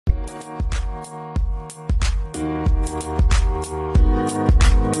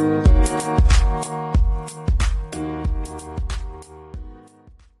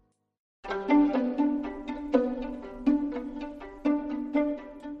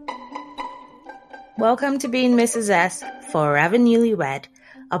Welcome to Being Mrs. S, Forever Newlywed,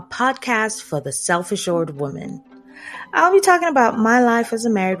 a podcast for the self-assured woman. I'll be talking about my life as a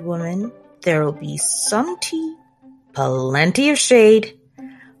married woman. There will be some tea, plenty of shade,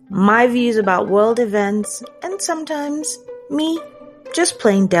 my views about world events, and sometimes me just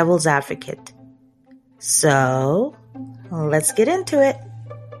playing devil's advocate. So, let's get into it.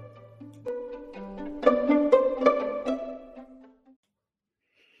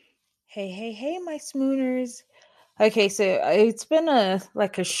 Hey, my smooners. Okay, so it's been a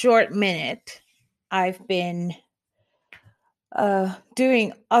short minute. I've been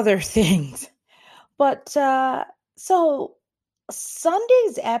doing other things. But so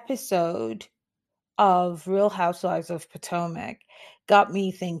Sunday's episode of Real Housewives of Potomac got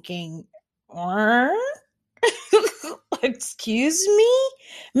me thinking, excuse me,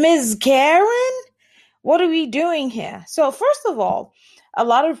 Ms. Karen? What are we doing here? So first of all, a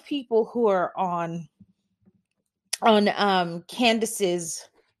lot of people who are on Candace's,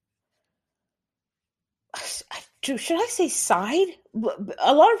 should I say side?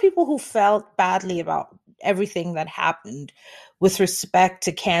 A lot of people who felt badly about everything that happened with respect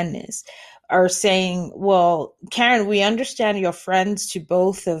to Candace are saying, well, Karen, we understand you're friends to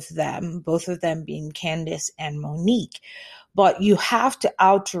both of them being Candace and Monique, but you have to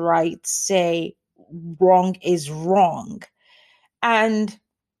outright say wrong is wrong. And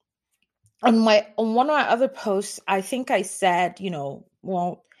on one of my other posts, I think I said,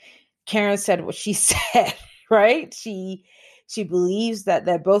 Karen said what she said, right? She believes that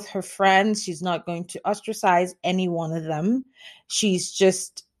they're both her friends. She's not going to ostracize any one of them. She's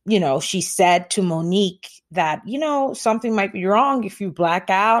just, she said to Monique that, something might be wrong if you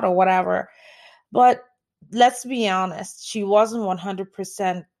black out or whatever. But let's be honest, she wasn't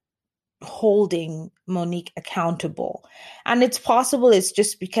 100% holding Monique accountable. And it's possible it's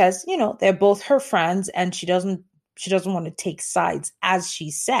just because, they're both her friends and she doesn't want to take sides, as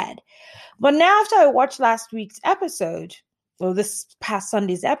she said. But now after I watched last week's episode, or this past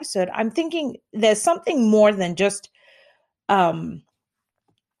Sunday's episode, I'm thinking there's something more than just not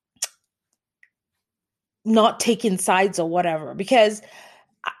taking sides or whatever. Because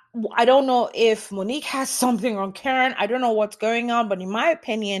I don't know if Monique has something on Karen. I don't know what's going on. But in my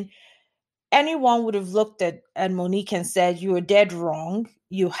opinion, anyone would have looked at Monique and said, you were dead wrong.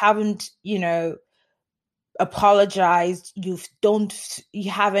 You haven't, apologized. You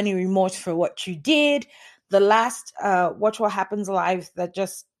have any remorse for what you did. The last Watch What Happens Live that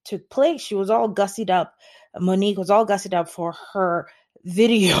just took place, she was all gussied up. Monique was all gussied up for her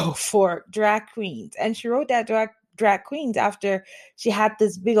video for drag queens, and she wrote that drag queens after she had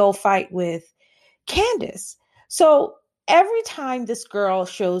this big old fight with Candace. So every time this girl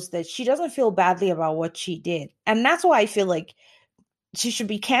shows that she doesn't feel badly about what she did, and that's why I feel like she should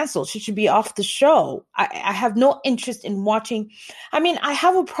be canceled. She should be off the show. I have no interest in watching. I mean, I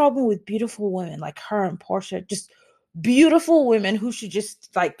have a problem with beautiful women like her and Portia, just beautiful women who should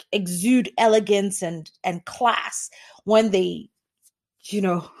just exude elegance and class when they,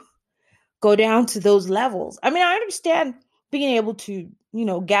 go down to those levels. I mean, I understand being able to,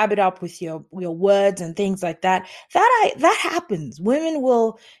 gab it up with your words and things like that. That happens. Women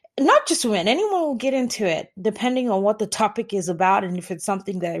will, not just women, anyone will get into it depending on what the topic is about and if it's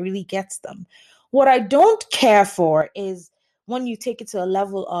something that really gets them. What I don't care for is when you take it to a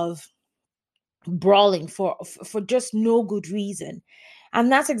level of brawling for just no good reason.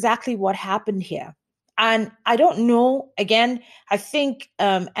 And that's exactly what happened here. And I don't know, again, I think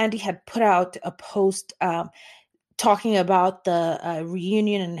Andy had put out a post talking about the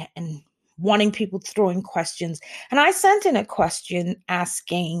reunion and wanting people throwing questions. And I sent in a question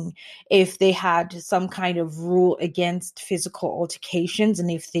asking if they had some kind of rule against physical altercations. And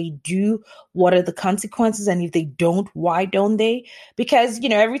if they do, what are the consequences? And if they don't, why don't they? Because,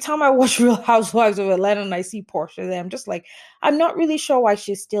 every time I watch Real Housewives of Atlanta and I see Portia there, I'm just like, I'm not really sure why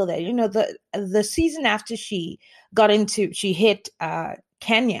she's still there. The season after she hit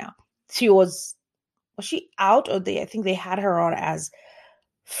Kenya, was she out, or I think they had her on as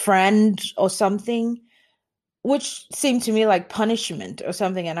friend or something, which seemed to me like punishment or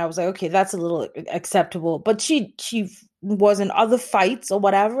something. And I was like, okay, that's a little acceptable. But she was in other fights or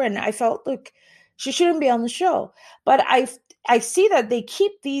whatever, and I felt like she shouldn't be on the show. But I see that they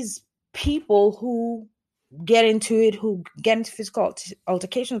keep these people who get into it, who get into physical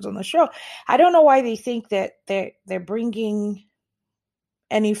altercations on the show. I don't know why they think that they're bringing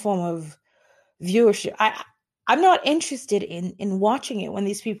any form of viewership. I'm not interested in watching it when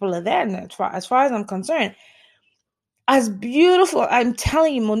these people are there. And as far as I'm concerned, as beautiful, I'm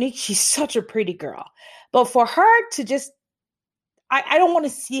telling you, Monique, she's such a pretty girl. But for her to just I don't want to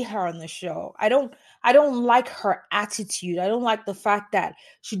see her on the show. I don't like her attitude. I don't like the fact that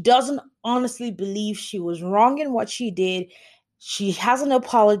she doesn't honestly believe she was wrong in what she did. She hasn't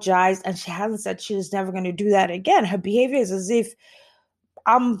apologized and she hasn't said she was never going to do that again. Her behavior is as if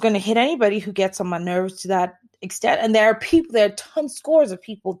I'm going to hit anybody who gets on my nerves to that extent. And there are tons, scores of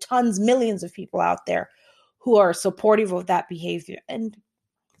people, tons, millions of people out there who are supportive of that behavior. And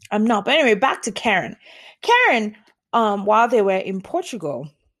I'm not. But anyway, back to Karen. Karen, while they were in Portugal,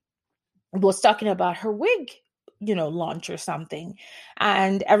 was talking about her wig, launch or something.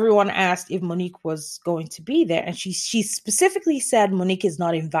 And everyone asked if Monique was going to be there. And she specifically said Monique is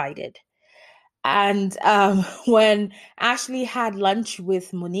not invited. And when Ashley had lunch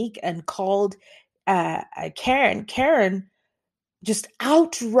with Monique and called Karen just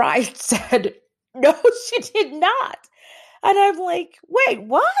outright said, no, she did not. And I'm like, wait,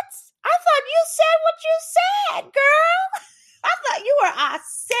 what? I thought you said what you said, girl. I thought I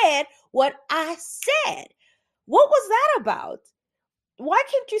said what I said. What was that about? Why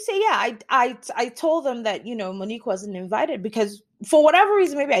can't you say, yeah, I told them that, Monique wasn't invited because for whatever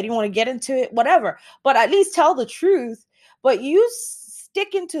reason, maybe I didn't want to get into it, whatever, but at least tell the truth. But you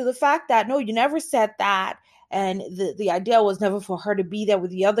stick into the fact that, no, you never said that. And the idea was never for her to be there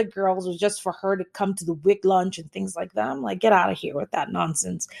with the other girls. It was just for her to come to the wig lunch and things like that. I'm like, get out of here with that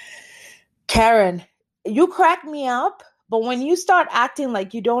nonsense. Karen, you crack me up, but when you start acting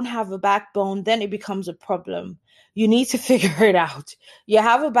like you don't have a backbone, then it becomes a problem. You need to figure it out. You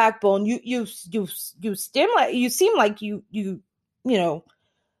have a backbone. You seem like you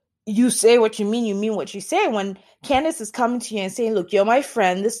say what you mean what you say. When Candace is coming to you and saying, look, you're my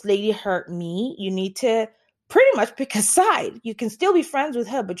friend, this lady hurt me, you need to pretty much pick a side. You can still be friends with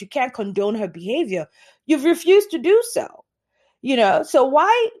her, but you can't condone her behavior. You've refused to do so. So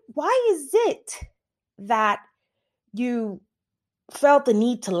why is it that you felt the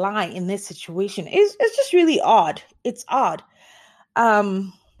need to lie in this situation? It's just really odd. It's odd. But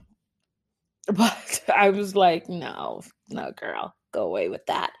I was like, no, girl, go away with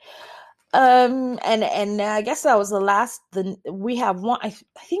that. And I guess that was the last. We have one. I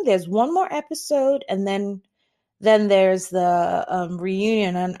think there's one more episode, and then there's the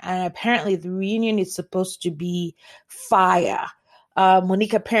reunion, and apparently the reunion is supposed to be fire.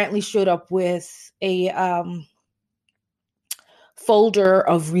 Monique apparently showed up with a folder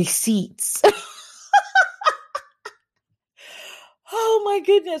of receipts. Oh my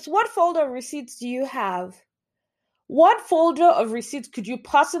goodness. What folder of receipts do you have? What folder of receipts could you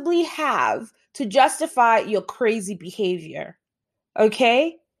possibly have to justify your crazy behavior?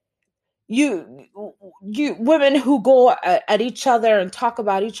 Okay? You women who go at each other and talk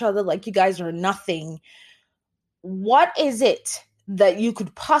about each other like you guys are nothing. What is it that you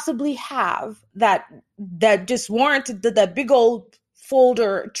could possibly have that just warranted that big old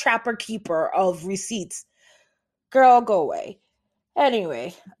folder trapper keeper of receipts? Girl, go away.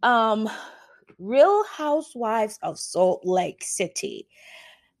 Anyway, Real Housewives of Salt Lake City.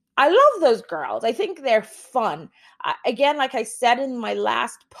 I love those girls. I think they're fun. Again, like I said in my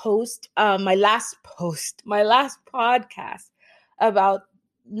last podcast about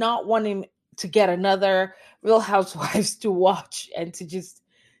not wanting to get another Real Housewives to watch and to just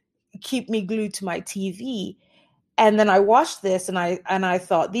keep me glued to my TV. And then I watched this and I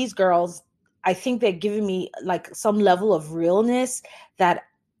thought, these girls, I think they're giving me like some level of realness that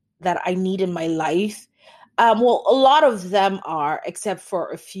I need in my life. Well, a lot of them are, except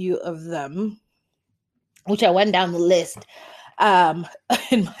for a few of them, which I went down the list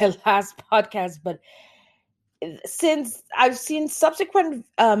in my last podcast. But since I've seen subsequent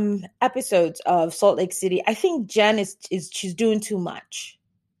episodes of Salt Lake City, I think Jen is she's doing too much.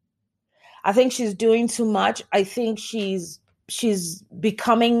 I think she's doing too much. I think she's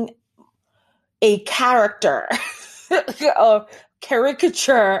becoming a character, a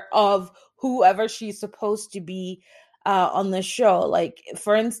caricature of whoever she's supposed to be on the show. Like,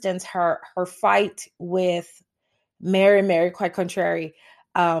 for instance, her fight with Mary, quite contrary.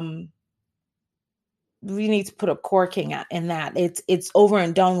 We need to put a corking in that. It's over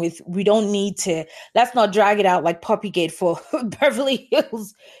and done with. We don't need to. Let's not drag it out like Puppygate for Beverly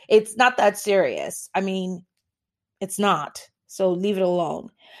Hills. It's not that serious. I mean, it's not. So leave it alone.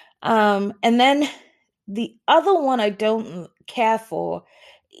 And then the other one I don't care for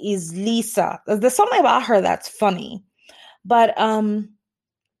is Lisa. There's something about her that's funny. But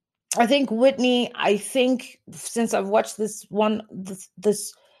I think Whitney, since I've watched this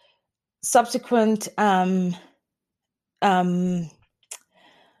subsequent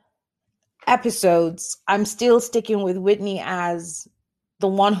episodes, I'm still sticking with Whitney as the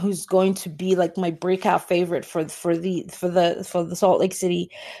one who's going to be like my breakout favorite for the Salt Lake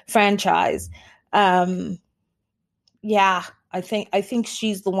City franchise. Um, yeah, I think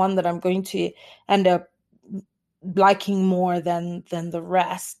she's the one that I'm going to end up liking more than the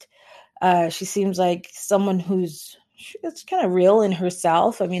rest. She seems like someone it's kind of real in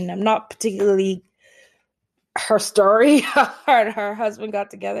herself. I mean, I'm not particularly her story. Her and her husband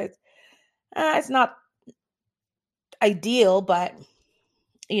got together. It's not ideal, but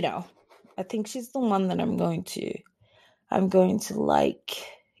you know, I think she's the one that I'm going to like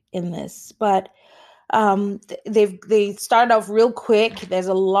in this. But they started off real quick. There's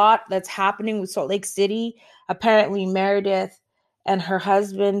a lot that's happening with Salt Lake City. Apparently, Meredith and her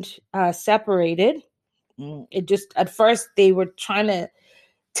husband separated. It just at first they were trying to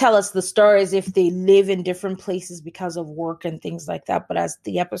tell us the story as if they live in different places because of work and things like that. But as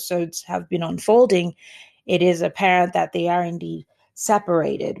the episodes have been unfolding, it is apparent that they are indeed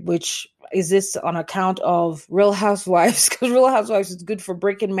separated, which is this on account of Real Housewives, because Real Housewives is good for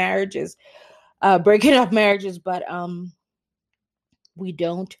breaking up marriages, but we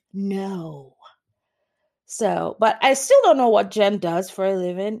don't know. So, but I still don't know what Jen does for a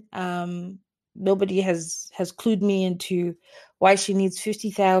living. Nobody has clued me into why she needs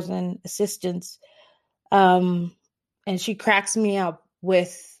 50,000 assistants. And she cracks me up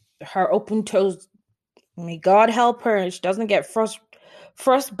with her open toes. May God help her and she doesn't get frost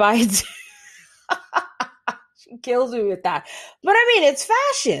bites. She kills me with that. But I mean, it's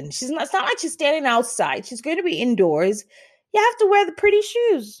fashion. It's not like she's standing outside. She's going to be indoors. You have to wear the pretty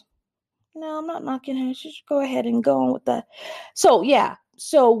shoes. No, I'm not knocking her. She should go ahead and go on with that. So yeah.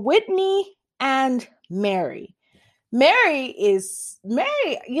 So Whitney and Mary. Mary, she's gonna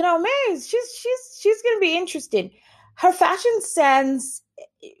be interesting. Her fashion sense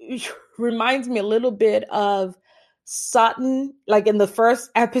reminds me a little bit of Sutton, like in the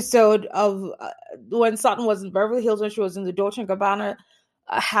first episode of when Sutton was in Beverly Hills, when she was in the Dolce & Gabbana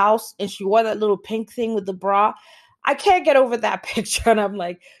house and she wore that little pink thing with the bra. I can't get over that picture, and I'm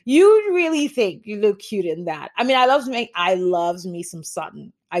like, you really think you look cute in that? I mean, I loves me some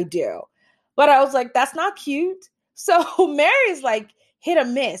Sutton, I do, but I was like, that's not cute. So Mary's like hit or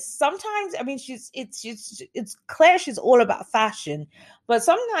miss. Sometimes, I mean, it's clear she's all about fashion, but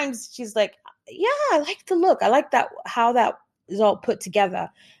sometimes she's like, yeah, I like the look. I like that how that is all put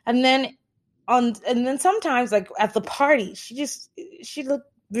together. And then sometimes like at the party, she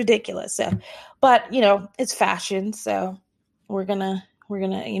looked ridiculous. So, but it's fashion, so we're gonna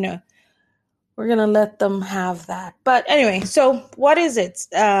let them have that. But anyway, so what is it?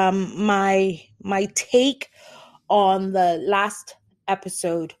 My take on the last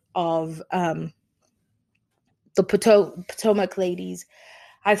episode of the Potomac ladies.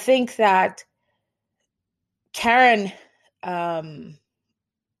 I think that Karen, I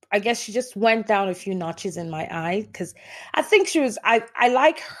guess she just went down a few notches in my eye, because I think I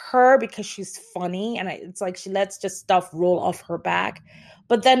like her because she's funny, and it's like she lets just stuff roll off her back.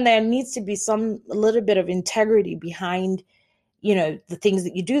 But then there needs to be a little bit of integrity behind, the things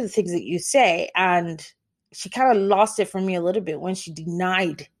that you do, the things that you say. And she kind of lost it for me a little bit when she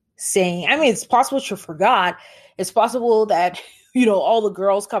denied saying, I mean, it's possible she forgot. It's possible that, all the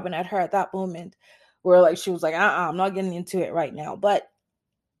girls coming at her at that moment were like, she was like, I'm not getting into it right now. But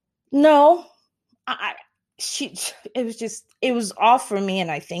no, it was off for me.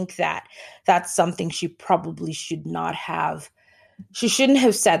 And I think that that's something she probably should not have. She shouldn't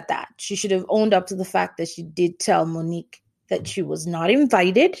have said that. She should have owned up to the fact that she did tell Monique that she was not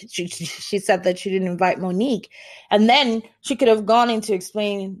invited. She said that she didn't invite Monique. And then she could have gone into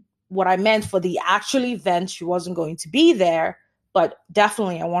explaining what I meant for the actual event. She wasn't going to be there, but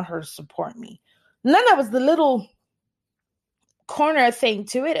definitely I want her to support me. And then there was the little corner thing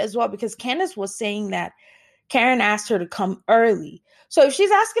to it as well, because Candace was saying that Karen asked her to come early. So if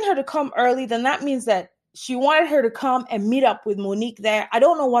she's asking her to come early, then that means that she wanted her to come and meet up with Monique there. I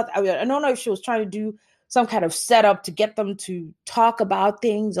don't know if she was trying to do some kind of setup to get them to talk about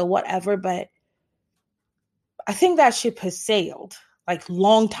things or whatever, but I think that ship has sailed like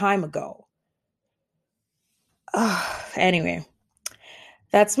long time ago. Anyway,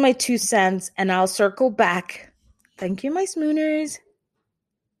 that's my 2 cents, and I'll circle back. Thank you, my Smooners.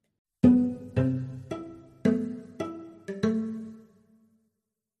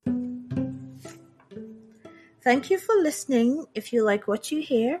 Thank you for listening. If you like what you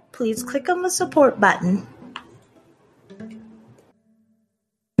hear, please click on the support button.